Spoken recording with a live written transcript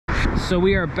So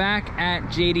we are back at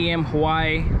JDM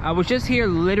Hawaii. I was just here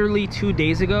literally 2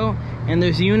 days ago, and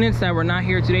there's units that were not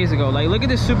here 2 days ago. Like, look at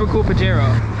this super cool Pajero.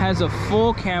 Has a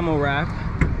full camo wrap,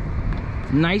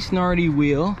 nice gnarly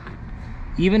wheel,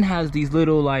 even has these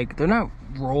little, like, they're not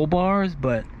roll bars,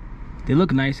 but they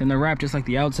look nice and they're wrapped just like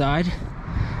the outside.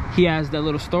 He has that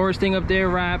little storage thing up there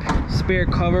wrapped, spare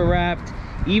cover wrapped,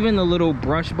 even the little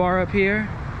brush bar up here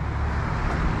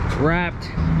wrapped,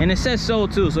 and it says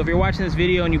sold too. So if you're watching this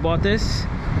video and you bought this,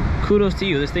 kudos to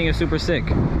you. This thing is super sick.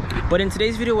 But in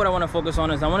today's video, what I want to focus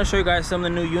on is I want to show you guys some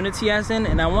of the new units he has in,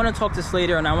 and I want to talk to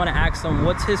Slater and I want to ask him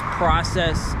what's his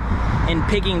process in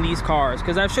picking these cars,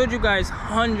 because I've showed you guys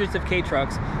hundreds of K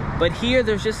trucks, but here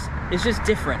it's just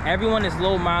different. Everyone is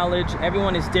low mileage,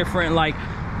 everyone is different. Like,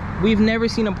 we've never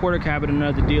seen a Porter cab at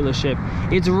another dealership.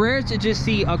 It's rare to just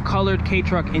see a colored K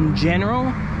truck in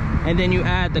general, and then you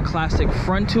add the classic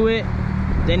front to it.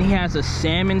 Then he has a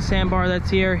salmon sandbar that's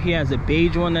here. He has a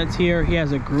beige one that's here. He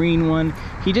has a green one.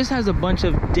 He just has a bunch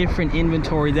of different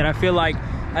inventory that I feel like,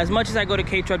 as much as I go to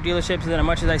K truck dealerships and as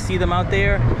much as I see them out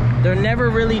there, they're never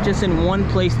really just in one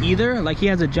place either. Like, he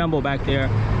has a jumbo back there.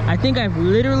 I think I've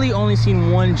literally only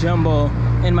seen one jumbo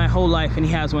in my whole life, and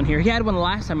he has one here. He had one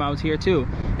last time I was here too.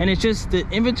 And it's just, the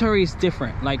inventory is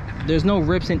different. Like, there's no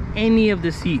rips in any of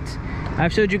the seats.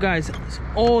 I've showed you guys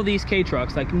all these K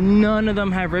trucks, like none of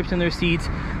them have rips in their seats.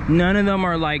 None of them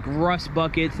are like rust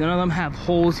buckets. None of them have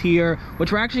holes here, which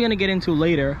we're actually gonna get into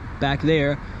later back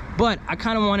there. But I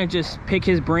kind of want to just pick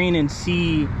his brain and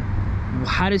see,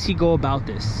 how does he go about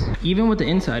this? Even with the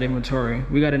inside inventory,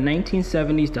 we got a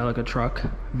 1970s Delica truck,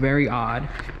 very odd.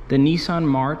 The Nissan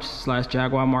March /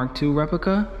 Jaguar Mark II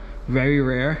replica, very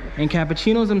rare. And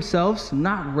cappuccinos themselves,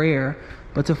 not rare,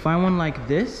 but to find one like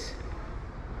this,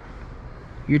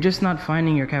 you're just not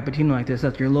finding your cappuccino like this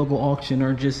at your local auction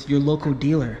or just your local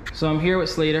dealer. So I'm here with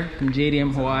Slater from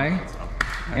JDM Hawaii,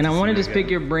 and I want to just pick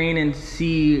your brain and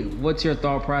see what's your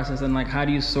thought process and like, how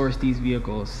do you source these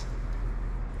vehicles?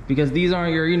 Because these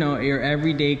aren't your, you know, your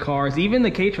everyday cars. Even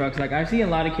the K trucks, like I've seen a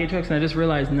lot of K trucks and I just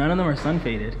realized none of them are sun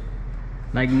faded.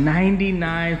 Like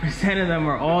 99% of them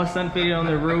are all sun faded on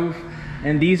the roof,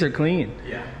 and these are clean.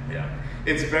 Yeah.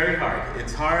 It's very hard.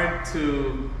 It's hard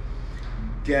to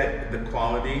get the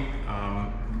quality.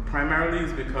 Primarily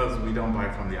is because we don't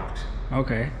buy from the auction.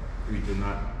 Okay. We do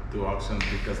not do auctions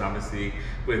because obviously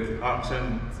with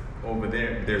auctions over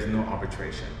there, there's no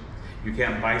arbitration. You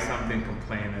can't buy something,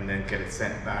 complain, and then get it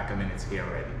sent back. I mean, it's here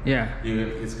already. Yeah.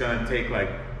 It's gonna take like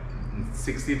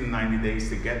 60 to 90 days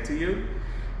to get to you,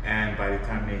 and by the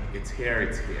time it's here,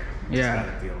 it's here. You just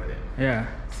gotta deal with it. Yeah.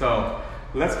 So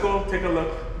let's go take a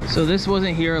look. So this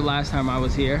wasn't here last time I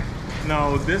was here?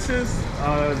 No, this is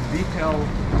a detail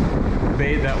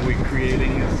bay that we're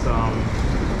creating. It's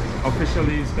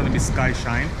officially it's going to be Sky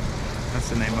Shine. That's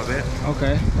the name of it.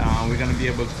 Okay. We're going to be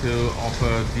able to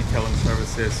offer detailing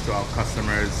services to our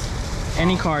customers.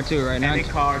 Any car too, right? Any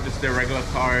car, just their regular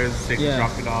cars. They can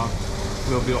drop it off.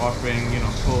 We'll be offering, you know,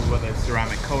 full, whether it's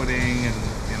ceramic coating and,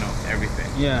 you know,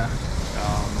 everything. Yeah.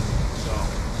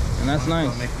 And that's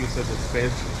nice. Make use of the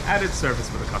space. Added service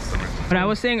for the customer. But I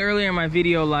was saying earlier in my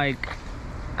video, like,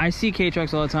 I see K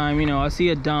trucks all the time, you know, I see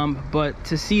a dump, but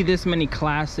to see this many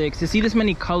classics, to see this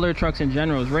many color trucks in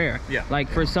general is rare. Yeah. Like,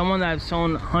 for someone that's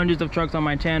shown hundreds of trucks on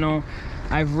my channel,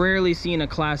 I've rarely seen a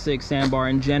classic sandbar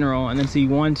in general, and then see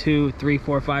 1, 2, 3,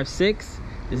 4, 5, 6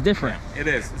 is different. Yeah, it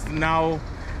is. Now,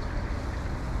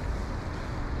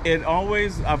 I've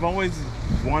always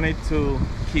wanted to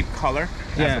keep color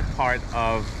as a part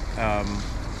of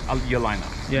your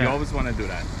lineup. You always want to do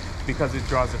that because it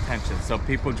draws attention. So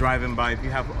people driving by, if you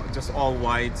have just all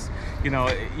whites, you know,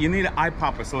 you need an eye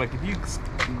popper. So like if you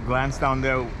glance down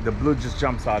there, the blue just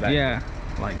jumps out at you.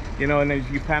 Like, you know, and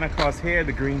if you pan across here,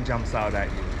 the green jumps out at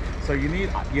you. So you need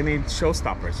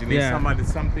showstoppers. You need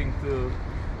something to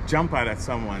jump out at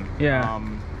someone.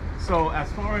 So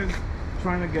as far as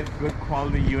trying to get good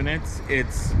quality units,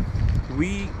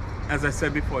 we, as I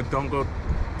said before, don't go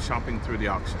shopping through the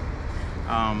auction.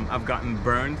 I've gotten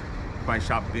burned by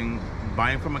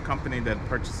buying from a company that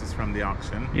purchases from the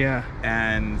auction.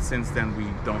 And since then we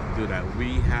don't do that.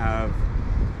 We have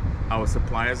our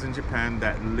suppliers in Japan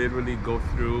that literally go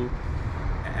through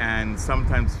and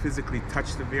sometimes physically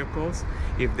touch the vehicles.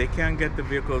 If they can't get the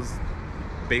vehicles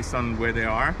based on where they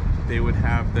are, they would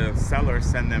have the seller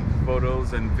send them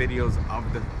photos and videos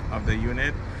of the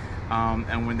unit.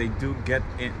 And when they do get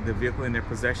the vehicle in their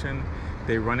possession,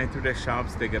 they run it through their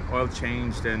shops, they get oil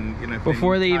changed, and you know,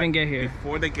 before they even get here.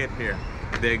 Before they get here,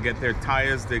 they get their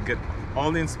tires, they get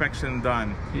all the inspection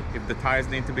done. If the tires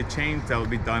need to be changed, that'll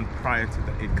be done prior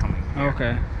to it coming here.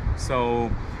 Okay.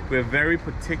 So we're very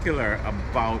particular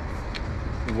about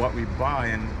what we buy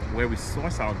and where we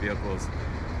source our vehicles.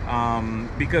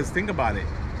 Because think about it,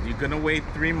 you're gonna wait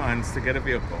 3 months to get a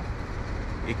vehicle.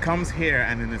 It comes here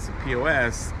and then it's a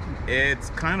POS. It's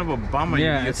kind of a bummer.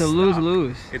 Yeah, it's a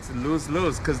lose-lose. It's a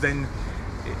lose-lose, because then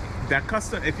that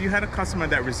customer, if you had a customer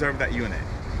that reserved that unit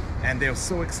and they're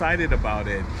so excited about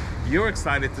it, you're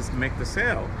excited to make the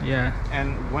sale. Yeah.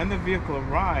 And when the vehicle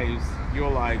arrives, you're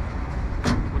like,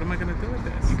 what am I gonna do with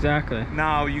this? Exactly.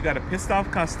 Now you got a pissed off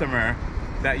customer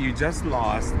that you just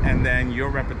lost, and then your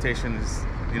reputation is,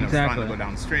 starting to go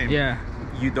downstream. Yeah.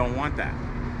 You don't want that.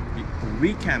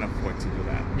 We can't afford to do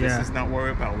that. Yeah. This is not what we're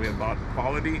about. We're about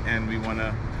quality, and we want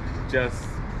to just,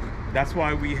 that's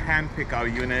why we handpick our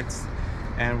units,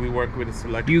 and we work with a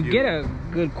select few. You get a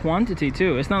good quantity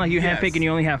too. It's not like you handpick and you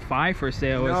only have 5 for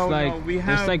sale. No, it's like, we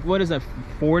have, it's like, what is that,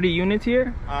 40 units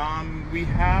here? We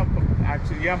have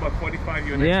actually, about 45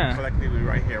 units collectively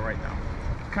right here, right now.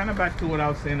 Kind of back to what I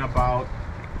was saying about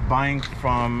buying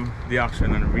from the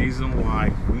auction, and the reason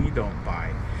why we don't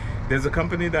buy. There's a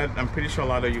company that I'm pretty sure a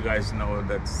lot of you guys know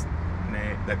that's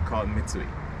called Mitsui.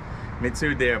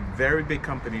 Mitsui, they're a very big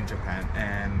company in Japan,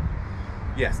 and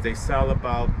yes, they sell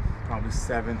about probably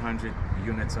 700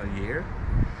 units a year.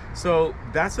 So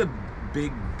that's a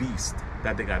big beast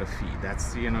that they gotta feed.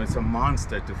 That's, it's a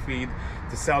monster to feed.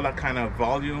 To sell that kind of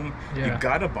volume, you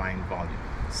gotta buy in volume.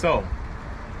 So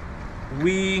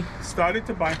we started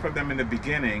to buy from them in the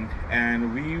beginning,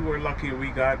 and we were lucky. We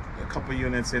got a couple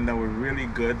units in that were really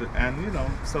good and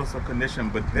so-so condition,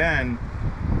 but then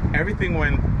everything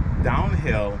went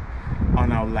downhill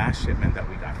on our last shipment that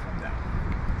we got from them.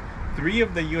 3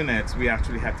 of the units we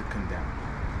actually had to condemn.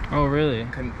 Oh really?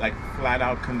 Like flat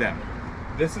out condemn.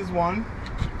 This is one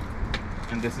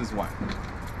and this is one.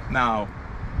 Now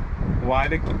why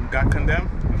they got condemned,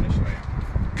 let me show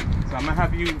you. So I'm gonna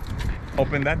have you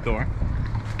open that door.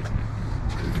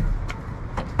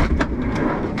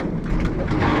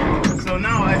 So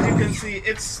now, as you can see,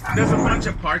 there's a bunch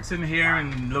of parts in here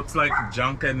and looks like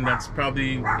junk, and that's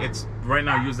probably, it's right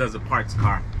now used as a parts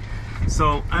car.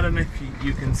 So I don't know if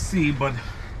you can see, but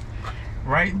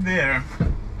right there,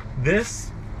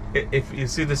 this, if you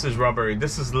see, this is rubbery.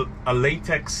 This is a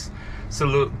latex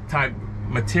type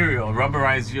material,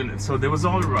 rubberized unit. So there was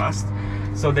all rust.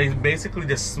 So they basically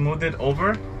just smoothed it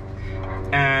over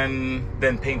and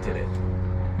then painted it.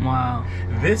 Wow.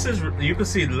 This is, you can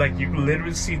see, like, you can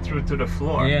literally see through to the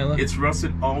floor. Yeah, look. It's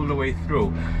rusted all the way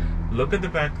through. Look at the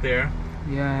back there.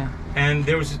 Yeah. And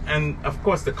of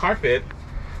course the carpet,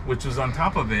 which was on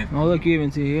top of it. Oh look, you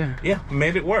even see here. Yeah,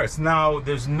 made it worse. Now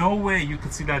there's no way you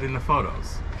could see that in the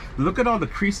photos. Look at all the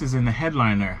creases in the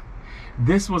headliner.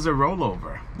 This was a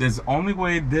rollover. There's the only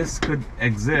way this could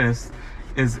exist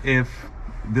is if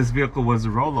this vehicle was a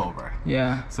rollover.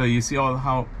 Yeah. So you see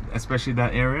how, especially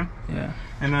that area? Yeah.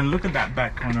 And then look at that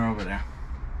back corner over there.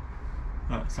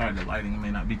 Oh, sorry, the lighting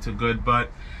may not be too good,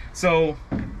 but so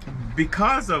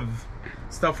because of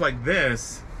stuff like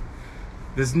this,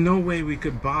 there's no way we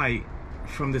could buy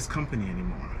from this company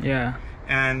anymore. Yeah.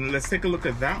 And let's take a look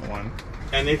at that one.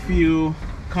 And if you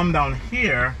come down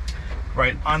here,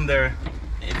 right under,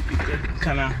 if you could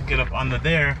kind of get up under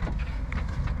there,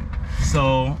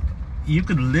 so you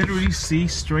could literally see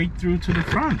straight through to the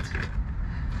front.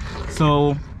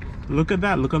 So look at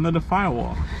that, look under the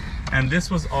firewall. And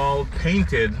this was all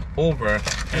painted over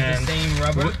with the same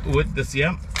rubber? With this,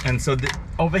 yeah. And so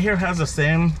over here has the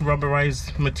same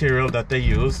rubberized material that they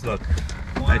use. Look,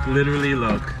 wow. Like literally,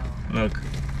 look.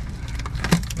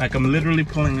 Like I'm literally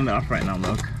pulling it off right now,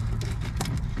 look.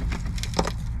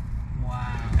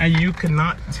 Wow. And you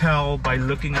cannot tell by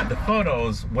looking at the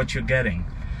photos what you're getting.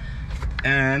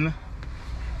 And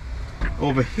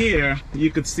over here,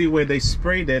 you could see where they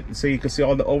sprayed it. So you could see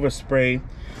all the overspray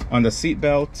on the seat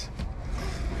belt.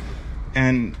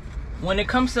 And when it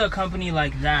comes to a company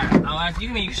like that, I'll ask you.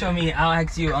 You show me. I'll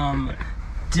ask you.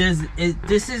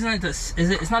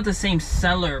 It's not the same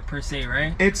seller per se,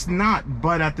 right? It's not,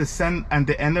 but at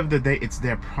the end of the day, it's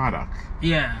their product.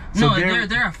 Yeah. So no,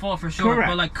 they're at fault for sure. Correct.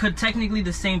 But like, could technically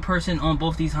the same person own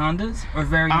both these Hondas, or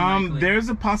very unlikely? There's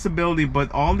a possibility, but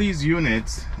all these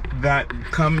units that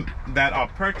are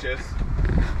purchased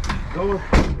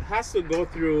has to go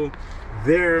through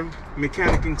their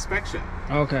mechanic inspection.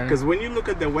 Okay. Because when you look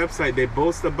at their website, they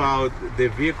boast about their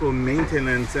vehicle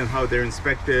maintenance and how they're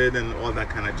inspected and all that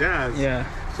kind of jazz. Yeah.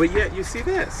 But yet you see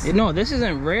this. No, this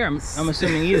isn't rare. I'm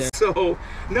assuming either. So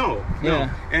no.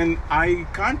 And I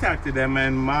contacted them,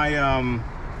 and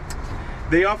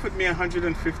they offered me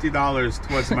 $150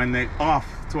 towards my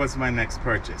towards my next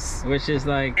purchase. Which is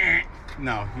like.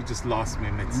 No, you just lost me,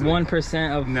 Mitsui.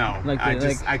 1% of. No, like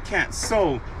I can't.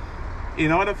 So,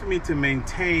 in order for me to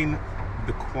maintain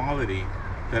the quality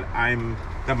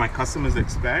that my customers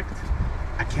expect,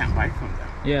 I can't buy from them.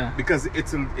 Yeah. Because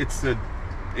it's a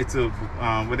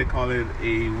what they call it,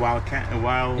 a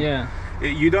wild. Yeah.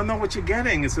 You don't know what you're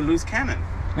getting. It's a loose cannon.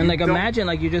 And like, imagine,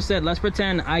 like you just said, let's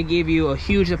pretend I gave you a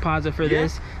huge deposit for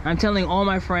this. I'm telling all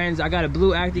my friends, I got a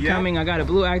blue Acti coming, I got a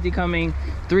blue Acti coming.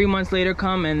 3 months later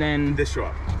come, and then they show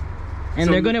up. And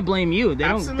so they're gonna blame you. They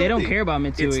absolutely. don't care about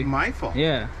Mitsui. It's my fault.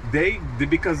 Yeah.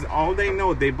 Because all they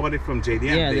know, they bought it from JDM.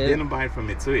 Yeah, they didn't buy it from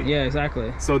Mitsui. Yeah,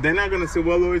 exactly. So they're not gonna say,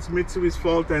 well, oh, it's Mitsui's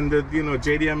fault and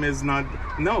JDM is not.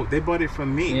 No, they bought it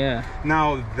from me. Yeah.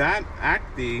 Now that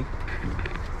Acti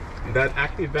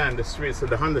van,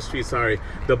 the Honda Street, sorry,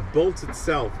 the bolts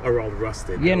itself are all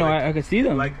rusted. Yeah, no, I can see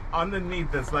them. Like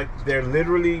underneath, it's like they're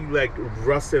literally like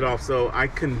rusted off. So I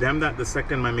condemned that the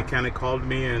second my mechanic called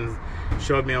me and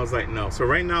showed me. I was like, no. So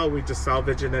right now we're just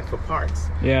salvaging it for parts.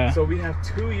 Yeah. So we have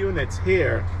 2 units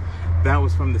here that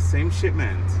was from the same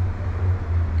shipment.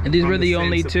 And these were the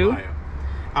only supplier.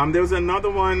 2? There was another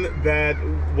one that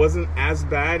wasn't as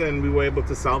bad and we were able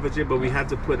to salvage it, but we had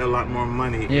to put a lot more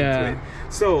money into it.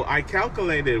 So I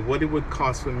calculated what it would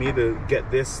cost for me to get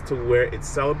this to where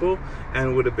it's sellable,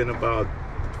 and it would have been about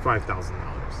 $5,000.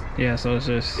 Yeah, so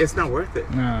it's not worth it.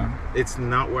 No. It's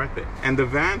not worth it. And the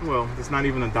van, well, there's not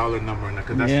even a dollar number in it,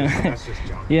 because that's just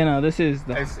junk. Yeah, no, this is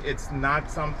it's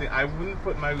not something I wouldn't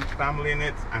put my family in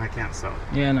it, and I can't sell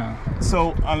it. Yeah, no.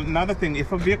 So another thing,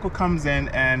 if a vehicle comes in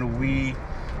and we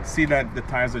see that the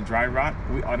tires are dry rot,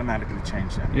 we automatically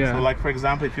change them. Yeah. So like, for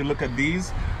example, if you look at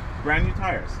these brand new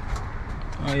tires,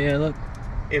 oh yeah, look,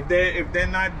 if they're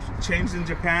not changed in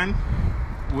Japan,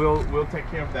 we'll take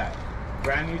care of that.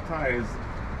 Brand new tires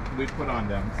we put on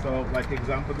them. So like,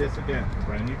 example, this again,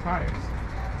 brand new tires.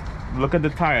 Look at the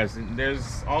tires.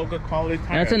 There's all good quality tires.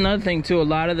 That's another thing too. A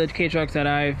lot of the K trucks that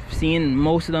I've seen,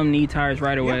 most of them need tires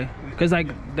right away, because like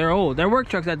they're old. They're work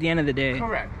trucks at the end of the day.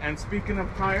 Correct. And speaking of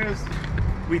tires,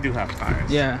 we do have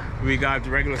tires. Yeah. We got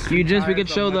regular street tires. We could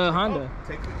show the Honda.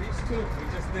 Take these 2. We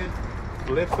just did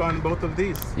lift on both of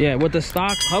these. Yeah, with the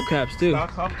stock hubcaps too.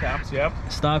 Stock hubcaps, yep.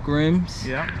 Stock rims.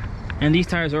 Yeah. And these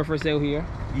tires are for sale here?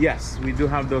 Yes, we do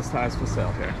have those tires for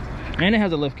sale here. And it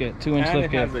has a lift kit, 2-inch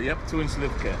lift kit. Yep, 2-inch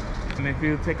lift kit. And if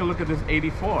you take a look at this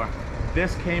 84,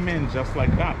 this came in just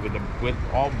like that with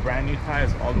all brand new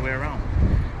tires all the way around.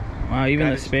 Wow, even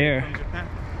the spare.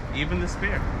 Even the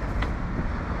spare.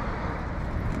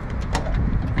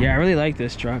 Yeah, I really like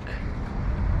this truck.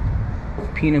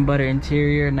 Peanut butter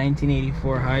interior,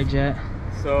 1984 Hijet.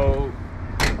 So,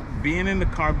 being in the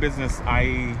car business,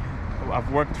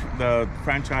 I've worked the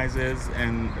franchises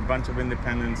and a bunch of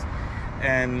independents,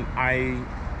 and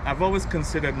I've always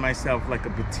considered myself like a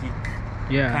boutique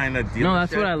kind of dealership. No,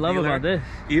 that's what I love about this.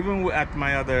 Even at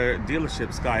my other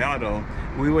dealership, Sky Auto,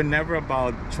 we were never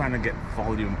about trying to get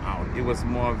volume out. It was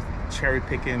more of cherry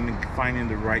picking, finding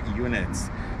the right units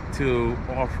to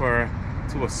offer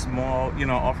to a small,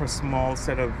 offer a small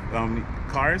set of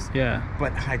cars,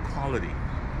 but high quality,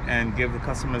 and give the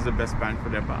customers the best bang for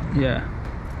their buck. Yeah.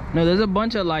 No, there's a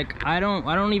bunch of like, I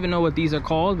don't even know what these are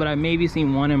called, but I've maybe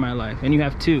seen one in my life, and you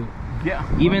have 2. Yeah.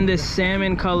 Even this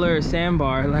salmon color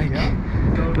sandbar, like,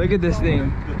 look at this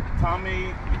thing. The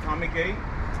Tommy Gate.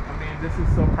 I mean, this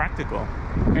is so practical.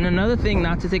 And another thing,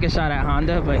 not to take a shot at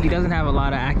Honda, but he doesn't have a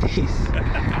lot of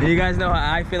Actis. You guys know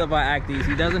how I feel about Actis.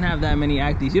 He doesn't have that many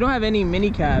Actis. You don't have any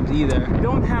mini cabs either. We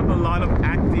don't have a lot of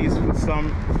Actis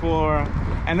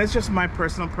and it's just my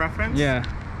personal preference. Yeah.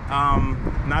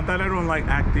 Not that I don't like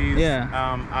Actis. Yeah.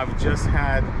 I've just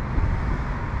had.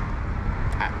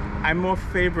 I'm more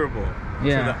favorable to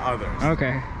the others.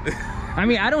 Okay. I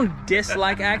mean, I don't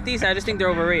dislike Actis. I just think they're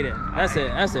overrated. That's it.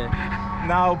 That's it.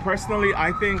 Now, personally,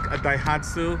 I think a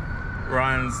Daihatsu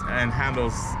runs and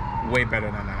handles way better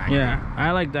than an Acti. Yeah,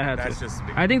 I like Daihatsu. That's just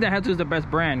me. I think Daihatsu is the best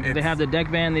brand. They have the deck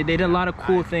van. They did a lot of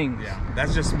cool things. Yeah,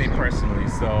 that's just me personally.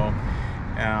 So,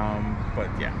 but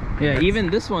yeah. Yeah, even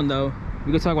this one though.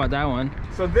 We could talk about that one.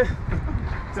 So this,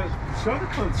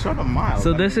 show the miles.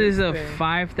 So this is a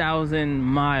 5,000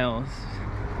 miles.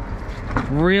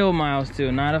 Real miles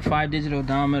too, not a 5 digital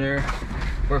odometer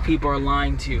where people are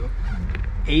lying to.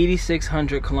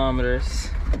 8,600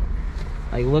 kilometers.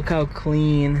 Like, look how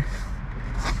clean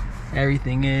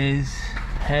everything is.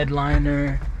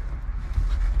 Headliner.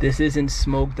 This isn't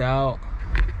smoked out.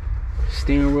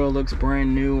 Steering wheel looks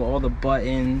brand new. All the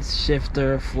buttons,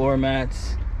 shifter, floor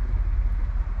mats.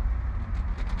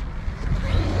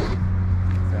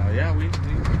 Yeah, we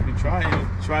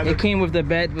tried. It came with the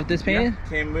bed with this painted? Yeah,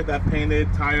 came with that painted,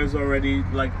 tires already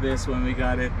like this when we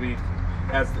got it.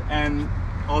 And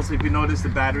also, if you notice, the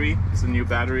battery, it's a new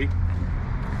battery,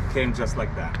 came just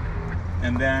like that.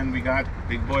 And then we got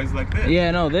big boys like this.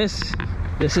 Yeah, no, this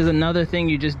is another thing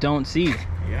you just don't see.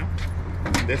 Yeah.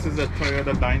 This is a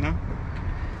Toyota Dyna.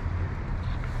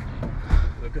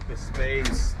 Look at the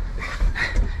space.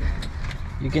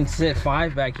 You can sit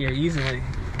 5 back here easily.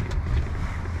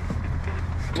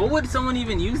 What would someone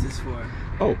even use this for?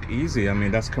 Oh, easy. I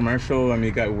mean, that's commercial. I mean,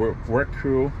 you got work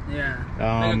crew. Yeah.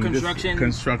 Like a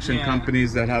construction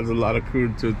companies that has a lot of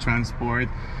crew to transport.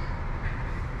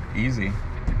 Easy.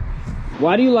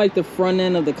 Why do you like the front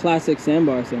end of the classic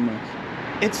sandbar so much?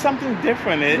 It's something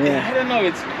different. I don't know.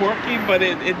 It's quirky, but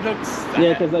it looks.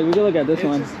 Yeah, because like we can look at this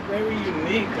one. It's just very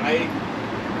unique.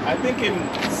 I think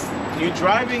you're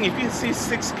driving, if you see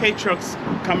 6 K trucks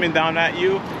coming down at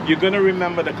you, you're gonna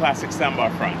remember the classic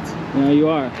sandbar front. Yeah, you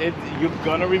are. You're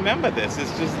gonna remember this.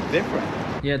 It's just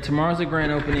different. Yeah, tomorrow's the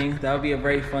grand opening. That would be a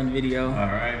very fun video. All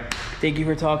right. Thank you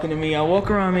for talking to me. I'll walk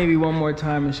around maybe one more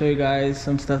time and show you guys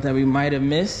some stuff that we might have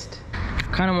missed.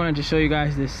 Kind of wanted to show you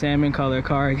guys this salmon color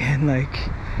car again. Like,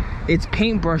 it's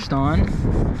paint brushed on,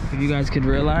 if you guys could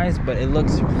realize, but it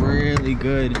looks really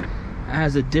good. It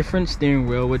has a different steering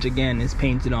wheel, which again is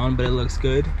painted on, but it looks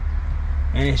good.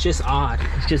 And it's just odd.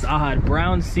 It's just odd.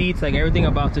 Brown seats, like everything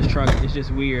about this truck is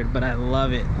just weird, but I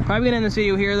love it. Probably gonna end this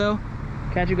video here though.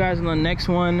 Catch you guys on the next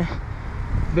one.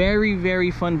 Very,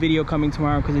 very fun video coming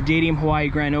tomorrow because the JDM Hawaii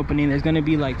grand opening. There's gonna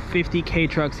be like 50 K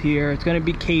trucks here. It's gonna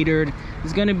be catered.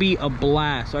 It's gonna be a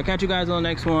blast. So I'll catch you guys on the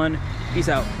next one. Peace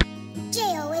out.